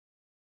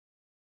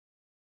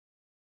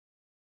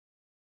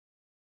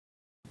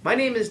My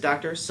name is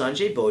Dr.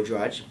 Sanjay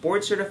Bodraj,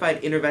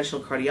 board-certified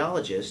interventional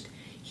cardiologist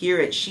here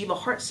at Shiva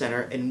Heart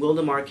Center in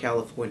Wildomar,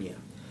 California.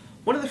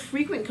 One of the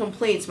frequent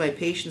complaints my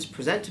patients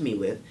present to me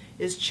with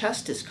is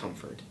chest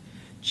discomfort.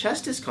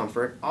 Chest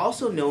discomfort,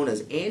 also known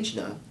as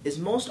angina, is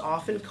most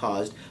often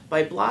caused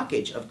by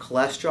blockage of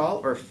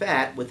cholesterol or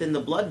fat within the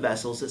blood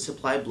vessels that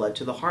supply blood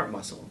to the heart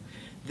muscle.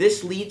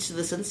 This leads to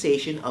the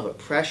sensation of a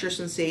pressure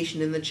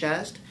sensation in the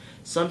chest,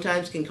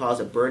 sometimes can cause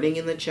a burning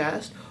in the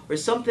chest, or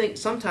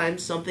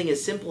sometimes something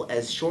as simple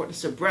as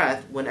shortness of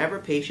breath whenever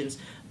patients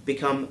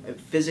become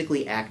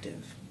physically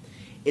active.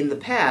 In the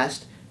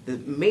past, the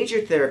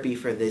major therapy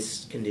for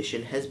this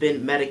condition has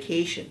been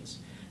medications.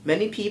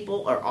 Many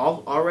people are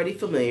already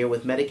familiar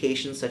with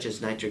medications such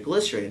as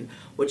nitroglycerin,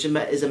 which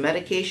is a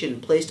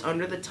medication placed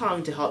under the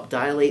tongue to help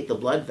dilate the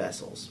blood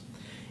vessels.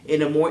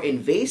 In a more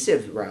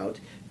invasive route,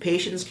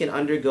 patients can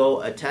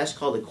undergo a test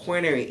called a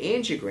coronary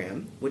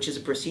angiogram, which is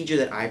a procedure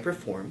that I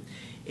perform,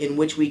 in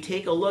which we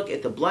take a look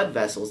at the blood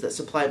vessels that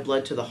supply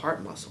blood to the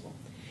heart muscle.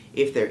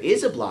 If there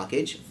is a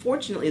blockage,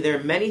 fortunately there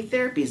are many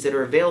therapies that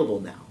are available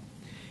now.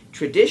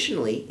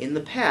 Traditionally, in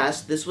the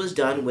past, this was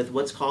done with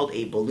what's called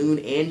a balloon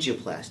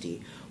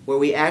angioplasty, where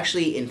we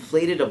actually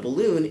inflated a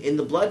balloon in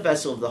the blood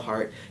vessel of the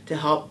heart to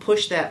help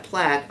push that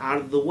plaque out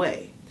of the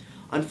way.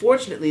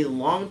 Unfortunately, the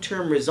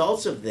long-term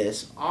results of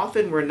this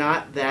often were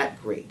not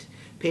that great.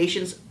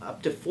 Patients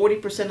up to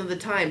 40% of the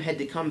time had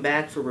to come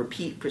back for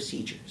repeat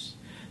procedures.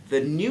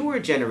 The newer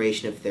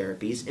generation of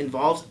therapies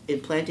involves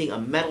implanting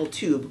a metal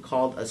tube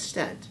called a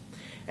stent.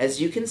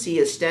 As you can see,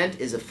 a stent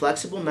is a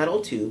flexible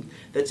metal tube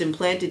that's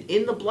implanted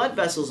in the blood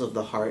vessels of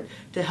the heart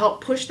to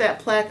help push that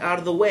plaque out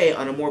of the way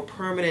on a more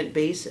permanent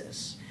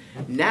basis.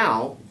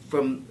 Now,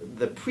 from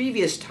the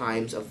previous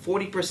times of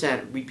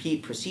 40%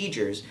 repeat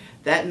procedures,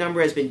 that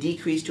number has been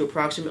decreased to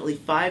approximately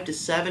 5 to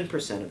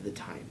 7% of the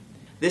time.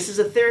 This is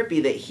a therapy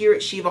that here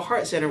at Shiva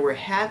Heart Center we're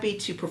happy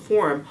to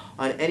perform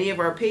on any of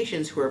our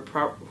patients who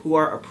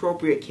are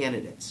appropriate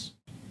candidates.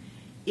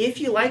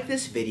 If you like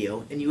this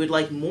video and you would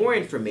like more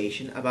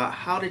information about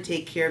how to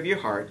take care of your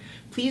heart,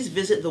 please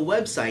visit the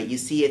website you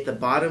see at the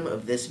bottom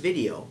of this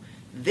video.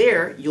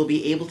 There you'll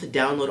be able to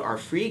download our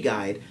free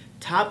guide,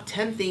 Top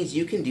 10 Things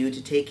You Can Do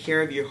to Take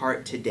Care of Your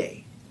Heart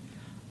Today.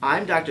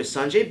 I'm Dr.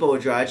 Sanjay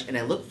Bodraj, and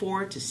I look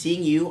forward to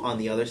seeing you on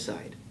the other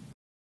side.